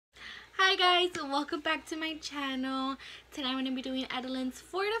Hi guys, welcome back to my channel. Today I'm going to be doing Adeline's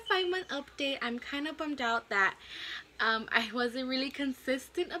 4 to 5 month update. I'm kind of bummed out that I wasn't really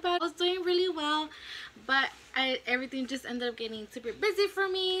consistent about it. I was doing really well, but everything just ended up getting super busy for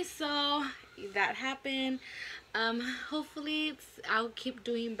me, so that happened. Hopefully I'll keep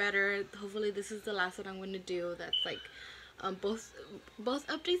doing better. Hopefully this is the last one I'm going to do that's like both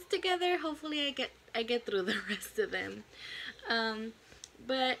updates together. Hopefully I get through the rest of them.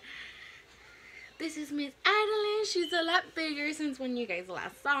 But this is Miss Adeline. She's a lot bigger since when you guys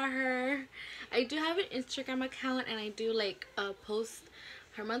last saw her. I do have an Instagram account and I do like post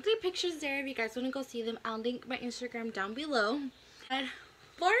her monthly pictures there. If you guys want to go see them, I'll link my Instagram down below. At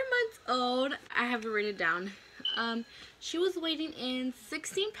 4 months old, I have it written down. She was weighing in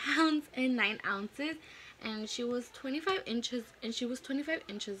 16 pounds and 9 ounces, and she was 25 inches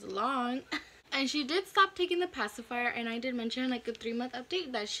long. And she did stop taking the pacifier, and I did mention like a 3-month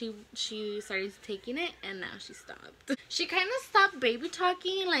update that she started taking it, and now she stopped. She kind of stopped baby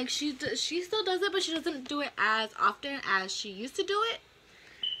talking. Like she still does it, but she doesn't do it as often as she used to do it.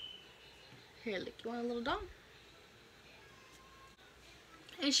 Here, look, you want a little doll?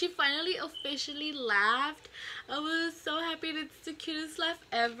 And she finally officially laughed. I was so happy. It's the cutest laugh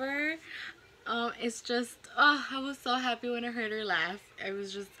ever. It's just, oh, I was so happy when I heard her laugh. It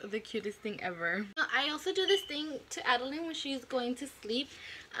was just the cutest thing ever. I also do this thing to Adeline when she's going to sleep.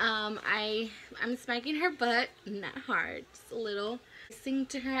 I'm smacking her butt, not hard, just a little. I sing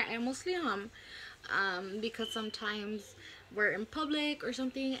to her. I mostly hum, because sometimes we're in public or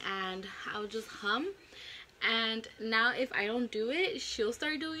something and I'll just hum. And now if I don't do it, she'll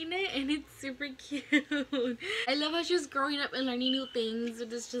start doing it, and it's super cute. I love how she's growing up and learning new things,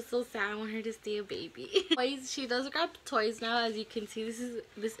 but it's just so sad. I want her to stay a baby. Toys, she does grab toys now. As you can see,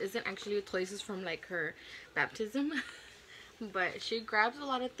 this isn't actually a toy. This is from like her baptism. But she grabs a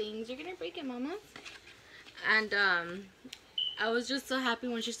lot of things. You're gonna break it, mama. And I was just so happy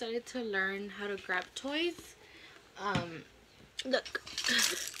when she started to learn how to grab toys. Look.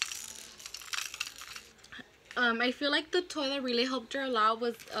 I feel like the toy that really helped her a lot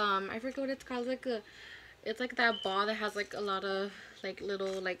was I forget what it's called. It's like that ball that has like a lot of like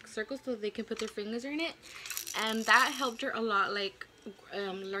little like circles so they can put their fingers in it, and that helped her a lot, like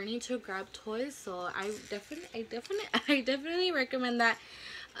learning to grab toys. So I definitely recommend that.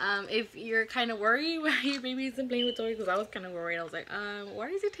 If you're kind of worried why your baby isn't playing with toys, because I was kind of worried. I was like, why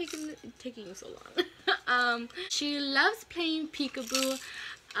is it taking you so long? She loves playing peekaboo.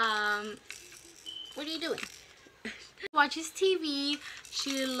 What are you doing? Watches TV.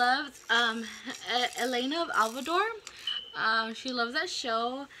 She loves Elena of Alvador. She loves that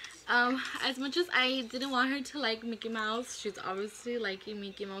show. As much as I didn't want her to like Mickey Mouse, she's obviously liking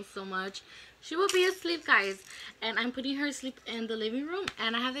Mickey Mouse so much. She will be asleep, guys, and I'm putting her asleep in the living room,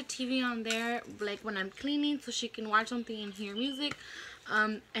 and I have the TV on there like when I'm cleaning so she can watch something and hear music.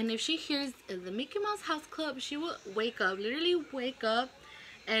 And if she hears the Mickey Mouse House Club, she will wake up, literally wake up,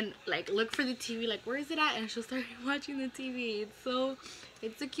 and like look for the TV, like where is it at, and she'll start watching the TV.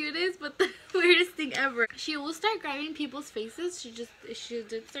 It's the cutest but the weirdest thing ever. She will start grabbing people's faces. She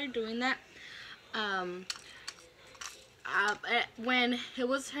did start doing that. When it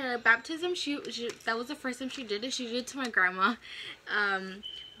was her baptism, that was the first time she did it. She did it to my grandma.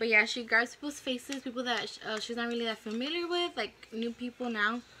 But yeah, she grabs people's faces, people that she's not really that familiar with, like new people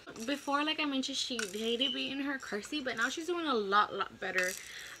now. Before, like I mentioned, she hated being in her car seat, but now she's doing a lot better.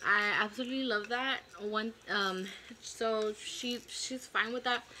 I absolutely love that one. So she's fine with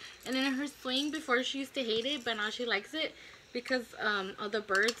that. And then her swing, before she used to hate it, but now she likes it because of the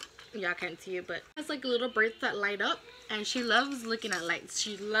birds. Y'all can't see it, but it has like little birds that light up, and she loves looking at lights.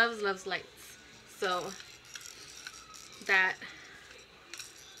 She loves lights. So that.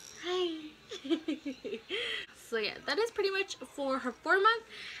 Hi. So yeah, that is pretty much for her 4 month.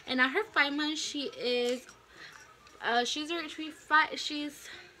 And at her 5 months, she's 5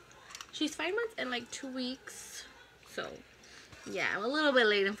 months and like 2 weeks. So yeah, I'm a little bit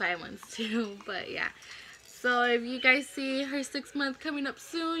late in 5 months too, but yeah. So if you guys see her 6 month coming up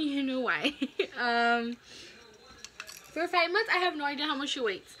soon, you know why. For 5 months, I have no idea how much she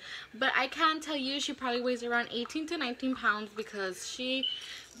weighs, but I can tell you she probably weighs around 18 to 19 pounds because she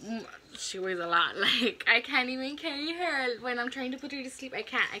weighs a lot. Like I can't even carry her when I'm trying to put her to sleep. I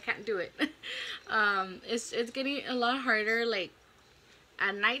can't do it. It's getting a lot harder like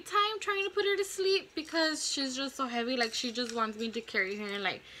at nighttime trying to put her to sleep because she's just so heavy. Like she just wants me to carry her and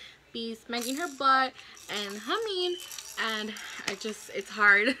like be smacking her butt and humming, and it's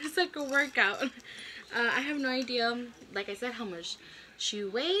hard. It's like a workout. I have no idea, like I said, how much she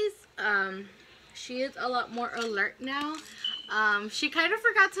weighs. She is a lot more alert now. She kind of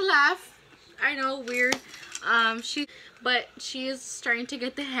forgot to laugh I know, weird. But she is starting to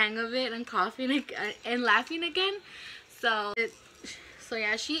get the hang of it and coughing and laughing again. So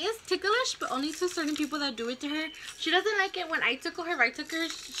yeah, she is ticklish, but only to certain people that do it to her. She doesn't like it when I tickle her. If I tickle her,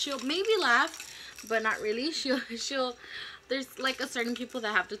 she'll maybe laugh, but not really. She'll there's like a certain people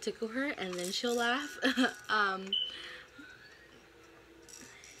that have to tickle her and then she'll laugh.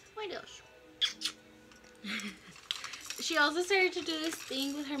 What else? She also started to do this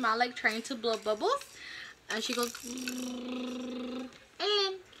thing with her mouth, like trying to blow bubbles. And she goes,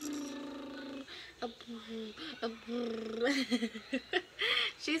 Ellen.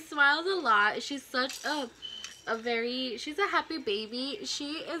 She smiles a lot. She's such she's a happy baby.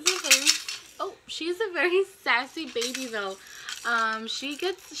 She's a very sassy baby though. She's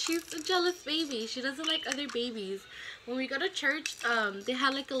a jealous baby. She doesn't like other babies. When we go to church, they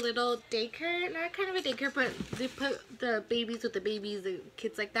have like a little daycare, not kind of a daycare, but they put the babies with the babies, the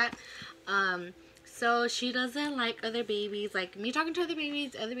kids like that. So she doesn't like other babies, like me talking to other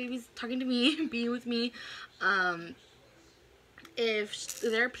babies talking to me, being with me. If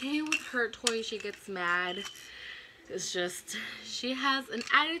they're playing with her toy, she gets mad. It's just, she has an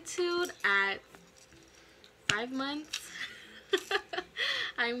attitude at 5 months.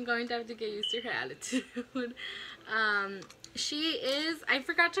 I'm going to have to get used to her attitude. She is, I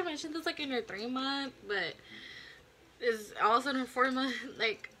forgot to mention this like in her 3 month, but is also in her 4 month.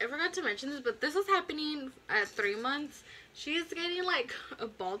 Like, I forgot to mention this, but this is happening at 3 months. She's getting like a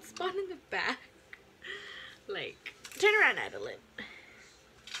bald spot in the back. Like, turn around, Adeline.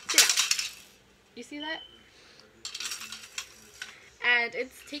 Sit out. You see that? And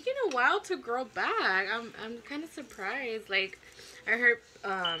it's taking a while to grow back. I'm kind of surprised. Like, I heard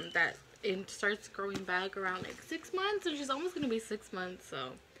that it starts growing back around like 6 months, and she's almost gonna be 6 months,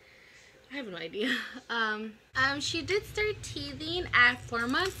 so I have no idea. She did start teething at 4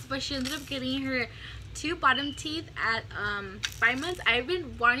 months, but she ended up getting her 2 bottom teeth at 5 months. I've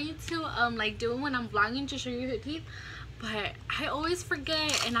been wanting to like do it when I'm vlogging to show you her teeth, but I always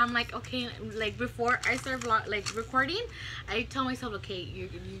forget, and I'm like, okay, like before I start recording, I tell myself, okay, you're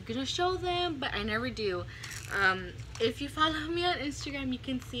gonna show them, but I never do. If you follow me on Instagram, you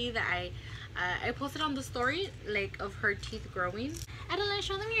can see that I posted on the story like of her teeth growing. Adeline,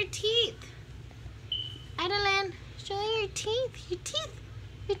 show them your teeth. Adeline, show them your teeth.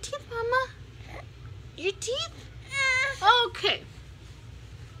 Your teeth, mama. Your teeth. Okay.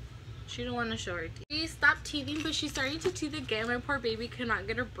 She don't want to show her teeth. She stopped teething, but she's starting to teeth again. My poor baby cannot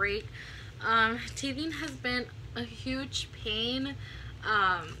get a break. Teething has been a huge pain.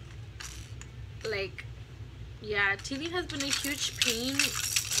 Like, yeah, teething has been a huge pain,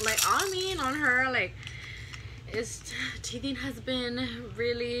 like on me and on her. Like, teething has been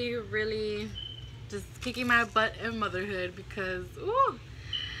really, really just kicking my butt in motherhood, because ooh,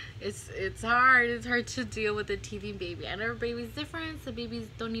 it's hard to deal with a teething baby. And our baby's different. Some babies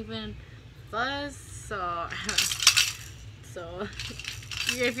don't even fuss, so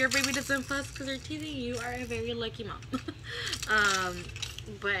if your baby doesn't fuss because they're teething, you are a very lucky mom.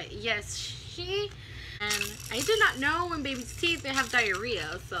 But yes, and I did not know when baby's teeth, they have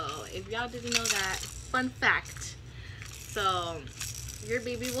diarrhea. So if y'all didn't know that, fun fact. So your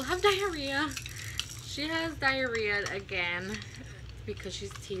baby will have diarrhea. She has diarrhea again because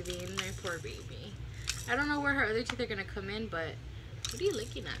she's teething. My poor baby. I don't know where her other teeth are gonna come in, but what are you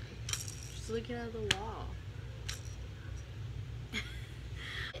looking at? She's looking at the wall.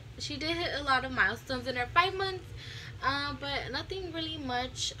 She did hit a lot of milestones in her 5 months, but nothing really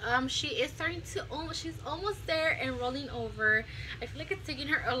much. She is starting to she's almost there and rolling over. I feel like it's taking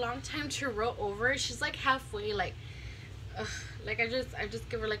her a long time to roll over. She's like halfway, like I just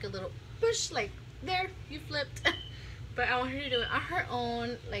give her like a little push, like there, you flipped. But I want her to do it on her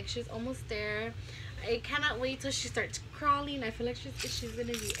own. Like, she's almost there. I cannot wait till she starts crawling. I feel like she's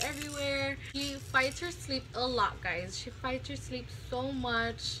gonna be everywhere. She fights her sleep a lot, guys. She fights her sleep so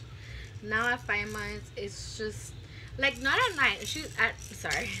much. Now at 5 months, it's just like, not at night.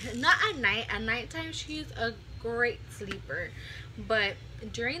 Not at night. At nighttime, she's a great sleeper. But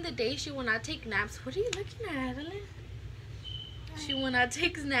during the day, she will not take naps. What are you looking at, Adeline? She will not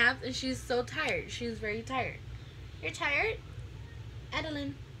take naps, and she's so tired. She's very tired. You're tired?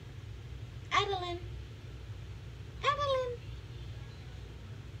 Adeline. Adeline. Adeline.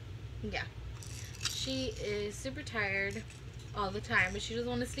 Yeah. She is super tired all the time, but she doesn't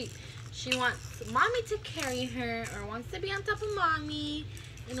want to sleep. She wants mommy to carry her, or wants to be on top of mommy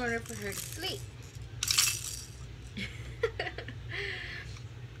in order for her to sleep.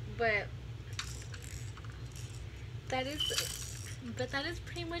 But that is But that is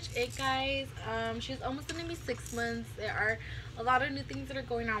pretty much it, guys. She's almost gonna be 6 months. There are a lot of new things that are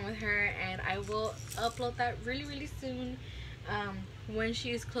going on with her, and I will upload that really soon. When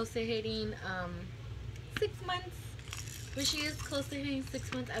she is close to hitting 6 months. When she is close to hitting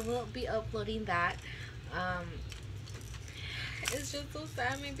 6 months, I will be uploading that. um it's just so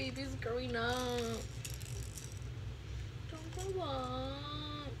sad my baby's growing up. Don't grow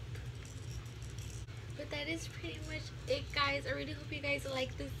up. But that is pretty much it, guys. I really hope you guys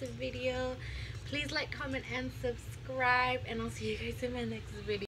like this video. Please like, comment, and subscribe, and I'll see you guys in my next video.